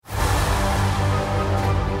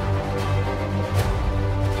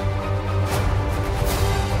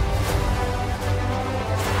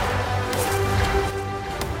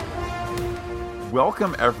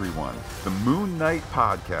Welcome, everyone. The Moon Knight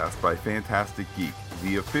podcast by Fantastic Geek,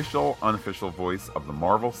 the official, unofficial voice of the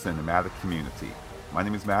Marvel Cinematic Community. My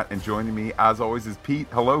name is Matt, and joining me, as always, is Pete.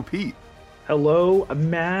 Hello, Pete. Hello,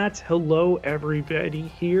 Matt. Hello, everybody.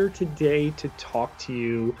 Here today to talk to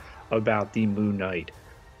you about the Moon Knight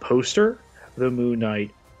poster, the Moon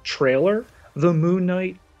Knight trailer, the Moon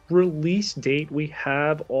Knight release date. We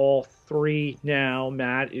have all three now.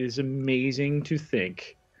 Matt, it is amazing to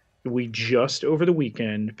think we just over the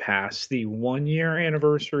weekend passed the 1 year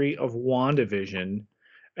anniversary of WandaVision,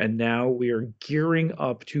 and now we are gearing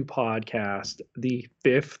up to podcast the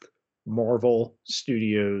fifth Marvel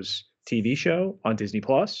Studios TV show on Disney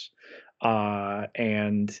Plus.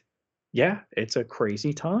 And yeah, it's a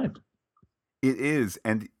crazy time. It is,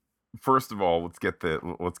 and first of all, let's get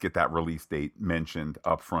that release date mentioned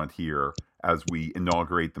up front here as we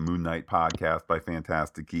inaugurate the Moon Knight podcast by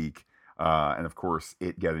Fantastic Geek, and of course,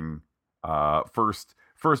 it getting first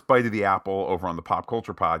bite of the apple over on the Pop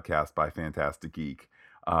Culture podcast by Fantastic Geek,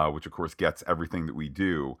 which of course gets everything that we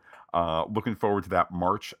do. Looking forward to that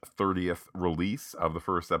March 30th release of the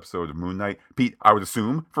first episode of Moon Knight. Pete, I would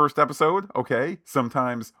assume first episode, okay?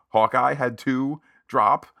 Sometimes Hawkeye had two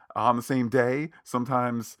drop on the same day.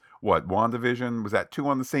 Sometimes, WandaVision, was that two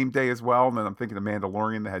on the same day as well? And then I'm thinking of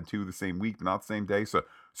Mandalorian that had two the same week, but not the same day.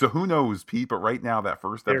 So who knows, Pete? But right now, that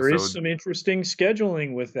first episode... There is some interesting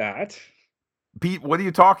scheduling with that. Pete, what are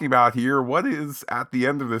you talking about here? What is at the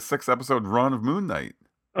end of this 6-episode run of Moon Knight?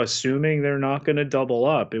 Assuming they're not going to double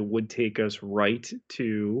up, it would take us right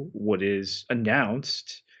to what is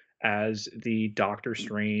announced as the Doctor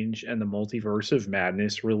Strange and the Multiverse of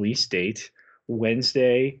Madness release date,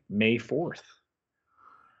 Wednesday, May 4th.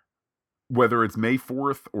 Whether it's May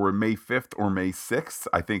 4th or May 5th or May 6th,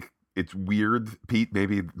 I think it's weird, Pete.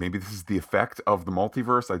 Maybe this is the effect of the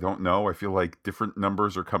multiverse. I don't know. I feel like different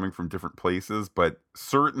numbers are coming from different places, but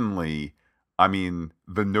certainly, I mean,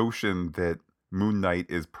 the notion that Moon Knight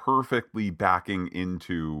is perfectly backing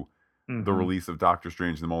into the release of Doctor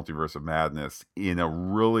Strange and the Multiverse of Madness in a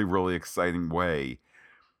really, really exciting way.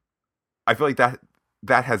 I feel like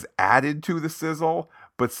that has added to the sizzle,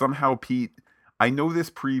 but somehow, Pete, I know this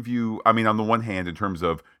preview, I mean, on the one hand, in terms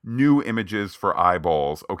of new images for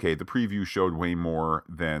eyeballs, okay, the preview showed way more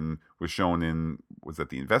than was shown in, was that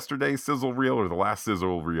the Investor Day sizzle reel or the last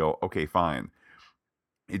sizzle reel? Okay, fine.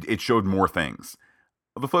 It showed more things.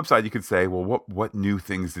 On the flip side, you could say, well, what new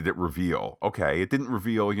things did it reveal? Okay, it didn't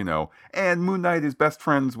reveal, and Moon Knight is best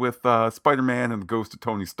friends with Spider-Man and the ghost of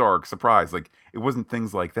Tony Stark. Surprise. Like, it wasn't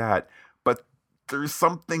things like that. But there's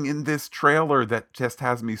something in this trailer that just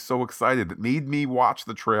has me so excited. That made me watch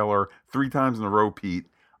the trailer 3 times in a row, Pete.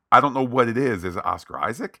 I don't know what it is. Is it Oscar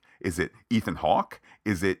Isaac? Is it Ethan Hawke?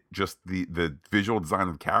 Is it just the visual design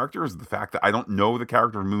of the character? Is it the fact that I don't know the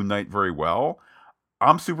character of Moon Knight very well?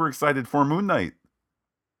 I'm super excited for Moon Knight.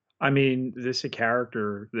 I mean, this is a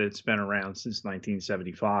character that's been around since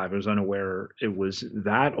 1975. I was unaware it was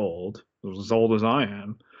that old. It was as old as I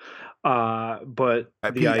am. But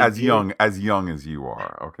the Pete, idea, as young as you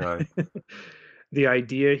are, okay? the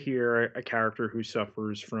idea here, a character who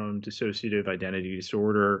suffers from dissociative identity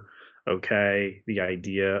disorder. Okay, the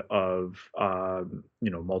idea of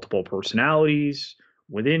multiple personalities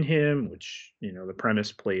within him, which the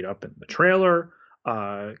premise played up in the trailer,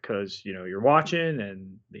 because you're watching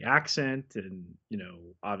and the accent and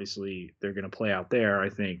obviously they're going to play out there. I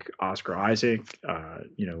think Oscar Isaac,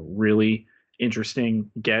 really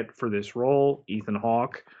interesting get for this role. Ethan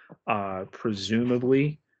Hawke,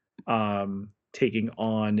 presumably taking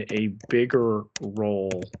on a bigger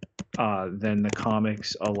role than the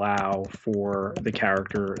comics allow for the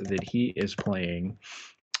character that he is playing.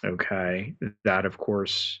 Okay, that of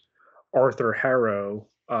course, Arthur Harrow,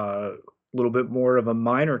 a little bit more of a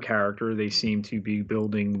minor character. They seem to be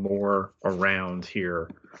building more around here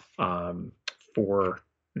um, for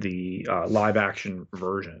the live action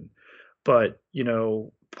version. But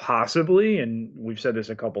possibly, and we've said this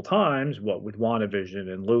a couple times, what with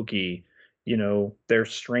WandaVision and Loki, their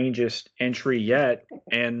strangest entry yet.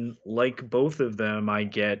 And like both of them, I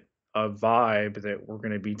get a vibe that we're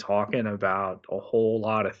going to be talking about a whole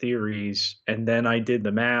lot of theories. And then I did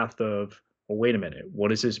the math of, well, wait a minute, what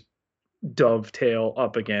does this dovetail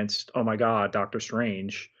up against? Oh my God, Doctor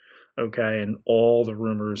Strange. Okay. And all the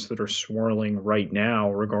rumors that are swirling right now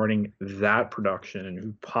regarding that production and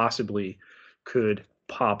who possibly could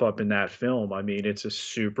pop up in that film. I mean, it's a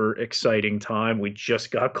super exciting time. We just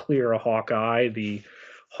got clear of Hawkeye. The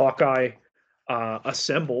Hawkeye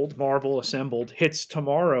Marvel Assembled hits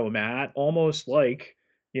tomorrow, Matt. Almost like,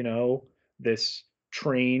 this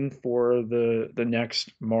train for the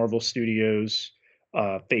next Marvel Studios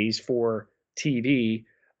Phase 4 TV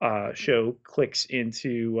show clicks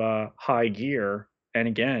into high gear. And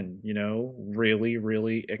again, really,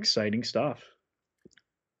 really exciting stuff.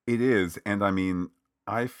 It is, and I mean,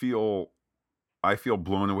 I feel I feel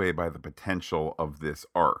blown away by the potential of this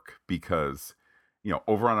arc because,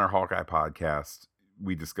 over on our Hawkeye podcast,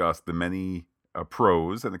 we discussed the many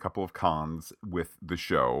pros and a couple of cons with the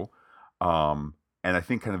show. And I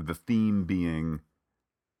think kind of the theme being,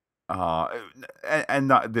 uh, and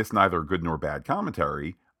not this neither good nor bad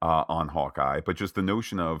commentary on Hawkeye, but just the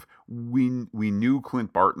notion of we knew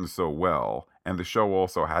Clint Barton so well, and the show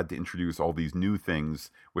also had to introduce all these new things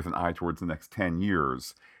with an eye towards the next 10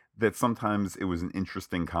 years. That sometimes it was an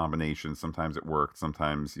interesting combination. Sometimes it worked.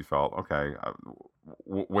 Sometimes you felt, okay,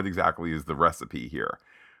 what exactly is the recipe here?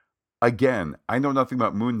 Again, I know nothing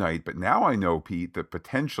about Moon Knight, but now I know, Pete, that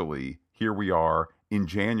potentially here we are in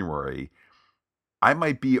January. I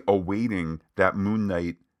might be awaiting that Moon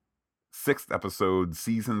Knight sixth episode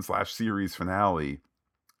season slash series finale.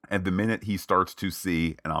 And the minute he starts to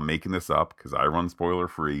see, and I'm making this up because I run spoiler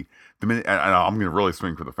free, the minute, and I'm going to really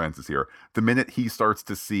swing for the fences here, the minute he starts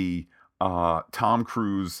to see Tom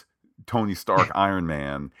Cruise, Tony Stark, Iron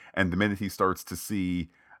Man, and the minute he starts to see,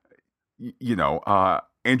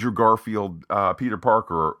 Andrew Garfield, Peter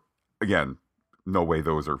Parker, again, no way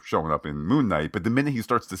those are showing up in Moon Knight. But the minute he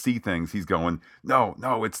starts to see things, he's going, no,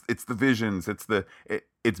 no, it's the visions, it's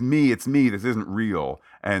me, it's me. This isn't real,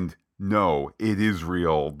 and no, it is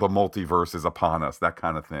real. The multiverse is upon us, that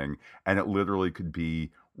kind of thing. And it literally could be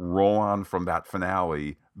roll on from that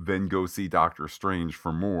finale, then go see Doctor Strange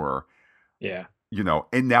for more. Yeah.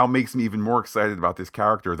 And now makes me even more excited about this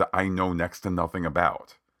character that I know next to nothing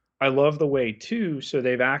about. I love the way too, so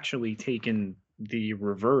they've actually taken the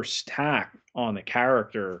reverse tack on the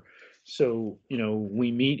character. So,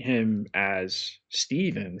 we meet him as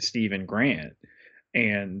Stephen Grant,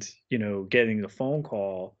 and, getting the phone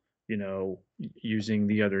call, using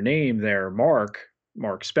the other name there, Mark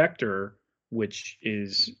Spector, which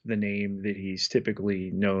is the name that he's typically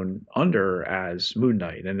known under as Moon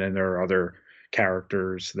Knight. And then there are other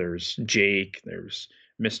characters. There's Jake, there's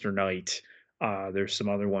Mr. Knight, there's some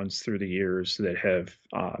other ones through the years that have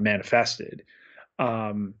manifested.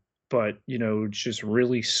 Um, but it's just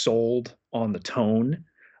really sold on the tone,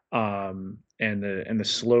 and the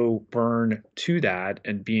slow burn to that,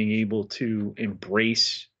 and being able to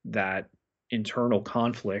embrace that internal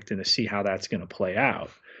conflict and to see how that's going to play out.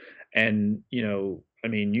 And I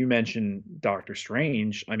mean, you mentioned Doctor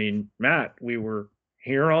Strange. I mean, Matt, we were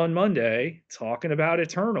here on Monday talking about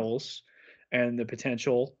Eternals and the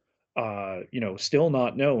potential, still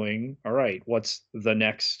not knowing, all right, what's the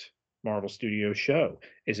next Marvel Studios show?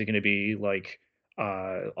 Is it going to be like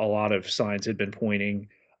a lot of signs had been pointing,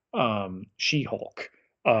 She-Hulk?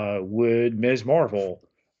 Would Ms. Marvel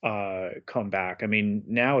come back? I mean,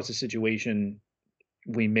 now it's a situation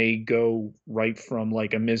we may go right from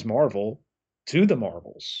like a Ms. Marvel to the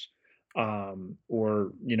Marvels,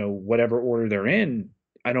 or whatever order they're in.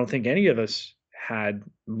 I don't think any of us had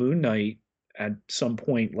Moon Knight at some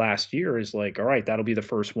point last year is like, all right, that'll be the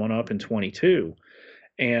first one up in 22.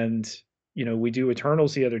 And we do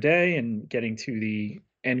Eternals the other day, and getting to the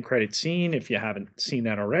end credit scene, if you haven't seen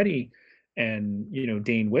that already, and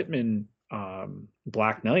Dane Whitman,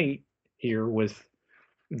 Black Knight, here with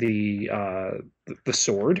the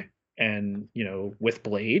sword, and with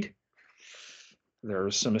Blade.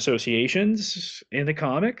 There's some associations in the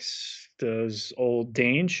comics. Does old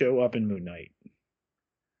Dane show up in Moon Knight?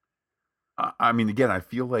 I mean, again, I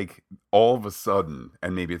feel like all of a sudden,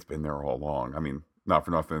 and maybe it's been there all along. I mean, not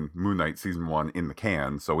for nothing, Moon Knight season one in the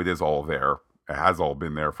can, so it is all there. It has all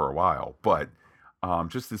been there for a while, but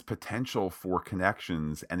just this potential for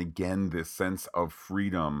connections, and again, this sense of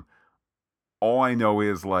freedom. All I know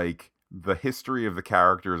is like the history of the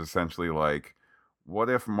character is essentially like, what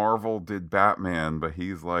if Marvel did Batman, but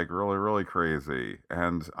he's like really, really crazy,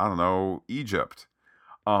 and I don't know, Egypt.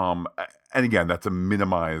 And again, that's a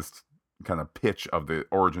minimized kind of pitch of the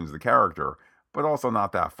origins of the character, but also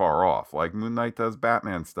not that far off. Like Moon Knight does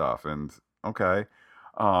Batman stuff, and okay,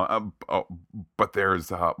 but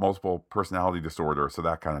there's multiple personality disorder, so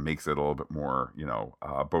that kind of makes it a little bit more,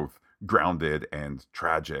 both grounded and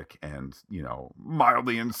tragic, and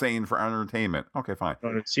mildly insane for entertainment. Okay, fine.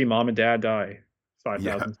 Want to see mom and dad die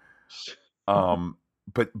Yeah. 5,000? Um,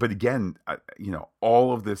 but again,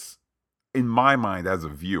 all of this in my mind as a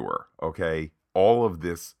viewer, okay, all of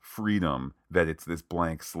this freedom that it's this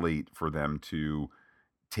blank slate for them to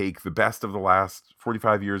take the best of the last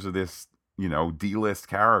 45 years of this, D-list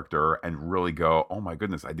character and really go, oh my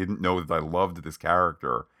goodness, I didn't know that I loved this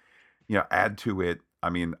character. Add to it, I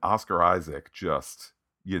mean, Oscar Isaac just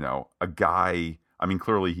a guy. I mean,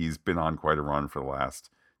 clearly he's been on quite a run for the last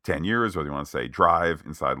 10 years, whether you want to say Drive,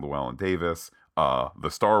 Inside Llewellyn Davis, the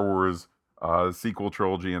Star Wars sequel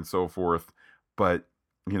trilogy, and so forth. But,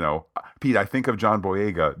 Pete, I think of John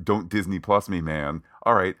Boyega, don't Disney Plus me, man.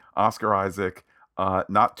 All right, Oscar Isaac,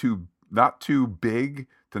 not too big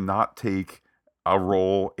to not take a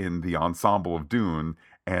role in the ensemble of Dune,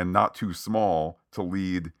 and not too small to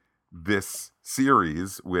lead this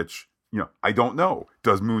series, which, I don't know.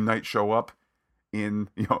 Does Moon Knight show up in,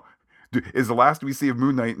 is the last we see of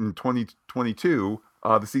Moon Knight in 2022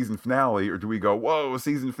 the season finale, or do we go, whoa,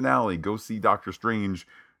 season finale, go see Doctor Strange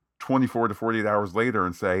 24 to 48 hours later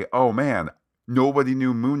and say, oh man, nobody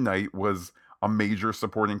knew Moon Knight was a major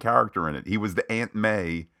supporting character in it. He was the Aunt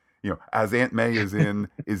May. As Aunt May is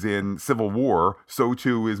in Civil War, so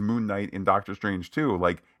too is Moon Knight in Doctor Strange too.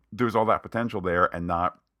 Like, there's all that potential there, and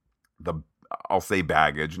not the, I'll say,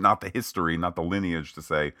 baggage, not the history, not the lineage to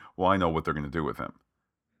say, well, I know what they're going to do with him.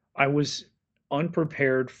 I was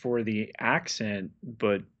unprepared for the accent,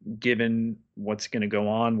 but given what's going to go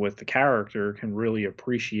on with the character, can really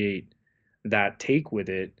appreciate that take with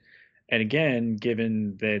it. And again,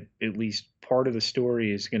 given that at least part of the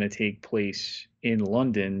story is going to take place in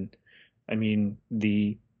London, I mean,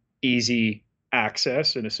 the easy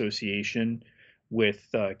access and association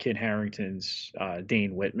with Kit Harrington's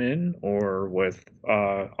Dane Whitman, or with,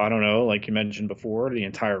 I don't know, like you mentioned before, the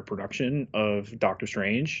entire production of Doctor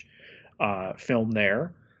Strange film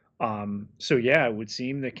there. So yeah, it would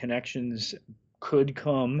seem that connections could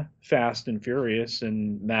come fast and furious,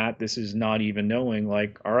 and Matt, this is not even knowing,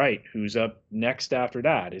 like, all right, who's up next after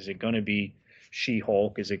that? Is it going to be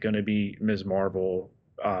She-Hulk? Is it going to be Ms. Marvel?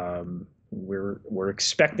 We're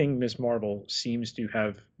expecting Ms. Marvel seems to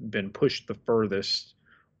have been pushed the furthest,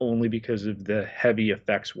 only because of the heavy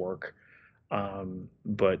effects work.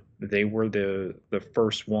 But they were the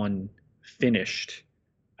first one finished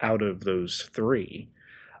out of those three.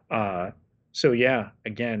 Uh, so yeah,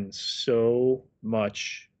 again, so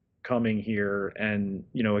much coming here, and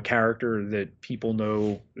a character that people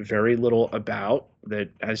know very little about. That,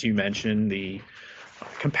 as you mentioned, the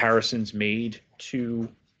comparisons made to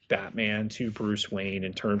Batman, to Bruce Wayne,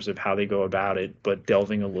 in terms of how they go about it, but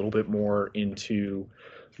delving a little bit more into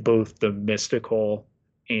both the mystical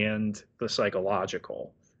and the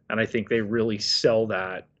psychological. And I think they really sell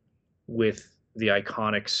that with the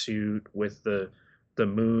iconic suit, with the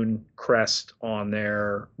moon crest on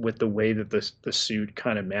there, with the way that the suit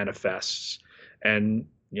kind of manifests. And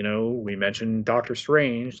we mentioned Doctor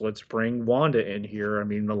Strange. Let's bring Wanda in here. I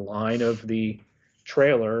mean, the line of the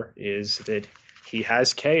trailer is that he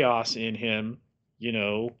has chaos in him,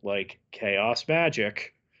 like chaos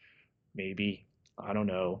magic. Maybe, I don't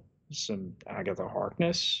know, some Agatha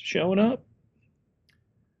Harkness showing up.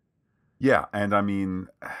 Yeah, and I mean,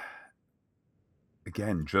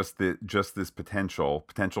 again, just this potential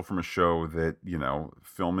from a show that,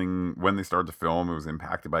 filming, when they started to film, it was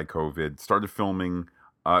impacted by COVID. Started filming,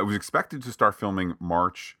 it was expected to start filming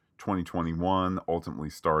March 2021, ultimately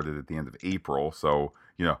started at the end of April. So,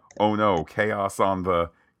 oh no, chaos on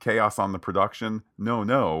the production.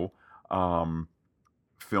 No.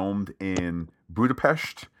 Filmed in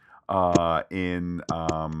Budapest, in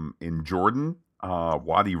Jordan,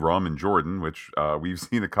 Wadi Rum in Jordan, which we've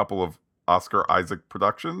seen a couple of Oscar Isaac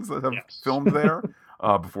productions that have Yes. filmed there,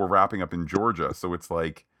 before wrapping up in Georgia. So it's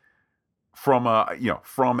like, from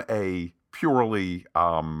a purely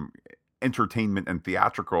entertainment and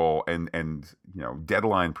theatrical and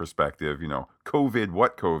deadline perspective,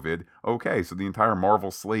 COVID. Okay, so the entire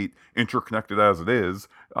Marvel slate, interconnected as it is,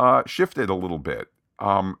 shifted a little bit.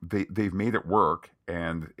 They've made it work,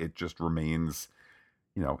 and it just remains.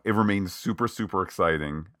 It remains super, super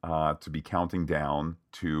exciting to be counting down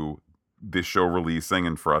to this show releasing,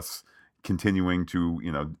 and for us continuing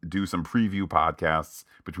to, do some preview podcasts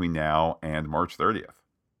between now and March 30th.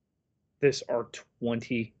 This our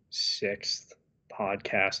 26th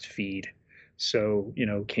podcast feed. So,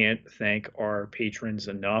 can't thank our patrons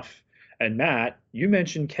enough. And Matt, you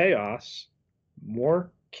mentioned chaos.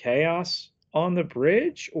 More chaos on the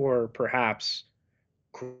bridge, or perhaps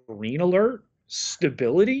green alert,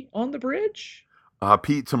 stability on the bridge?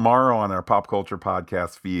 Pete, tomorrow on our pop culture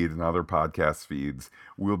podcast feed and other podcast feeds,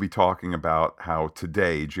 we'll be talking about how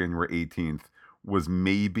today, January 18th, was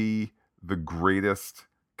maybe the greatest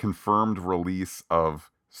confirmed release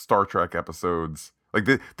of Star Trek episodes. Like,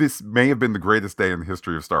 this may have been the greatest day in the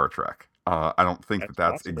history of Star Trek. I don't think That's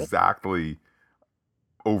that's possible. exactly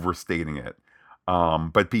overstating it.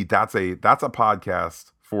 But Pete, that's a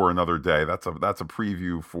podcast for another day. That's a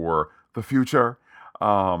preview for the future.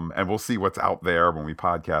 And we'll see what's out there when we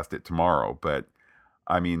podcast it tomorrow. But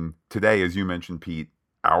I mean, today, as you mentioned, Pete,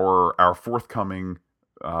 our forthcoming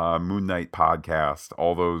Moon Knight podcast,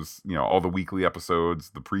 all those, all the weekly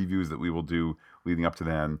episodes, the previews that we will do leading up to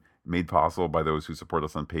then, made possible by those who support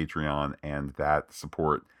us on Patreon, and that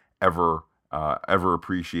support ever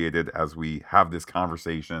appreciated as we have this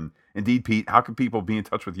conversation. Indeed, Pete, how can people be in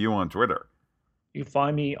touch with you on Twitter? You can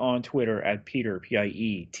find me on Twitter at Peter,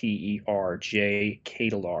 Pieterj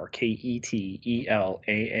Ketelaar,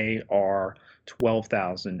 Ketelaar,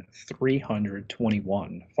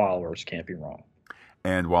 12,321 followers. Can't be wrong.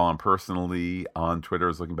 And while I'm personally on Twitter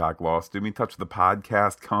as Looking Back Lost, do me touch the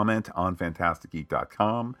podcast comment on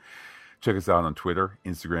fantasticgeek.com. Check us out on Twitter,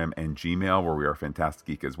 Instagram, and Gmail, where we are Fantastic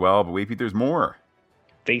Geek as well. But wait, Pete, there's more.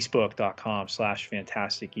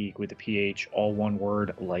 Facebook.com/Fantastic Geek with the PH, all one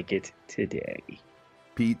word, like it today.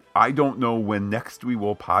 Pete, I don't know when next we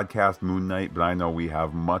will podcast Moon Knight, but I know we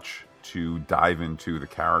have much to dive into the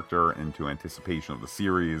character, into anticipation of the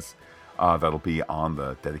series. That'll be on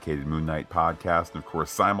the dedicated Moon Knight podcast, and of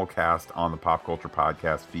course simulcast on the Pop Culture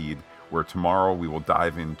Podcast feed, where tomorrow we will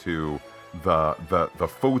dive into the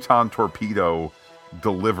photon torpedo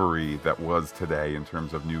delivery that was today in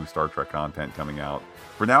terms of new Star Trek content coming out.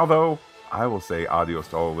 For now, though, I will say adios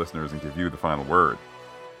to all the listeners and give you the final word.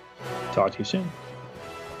 Talk to you soon.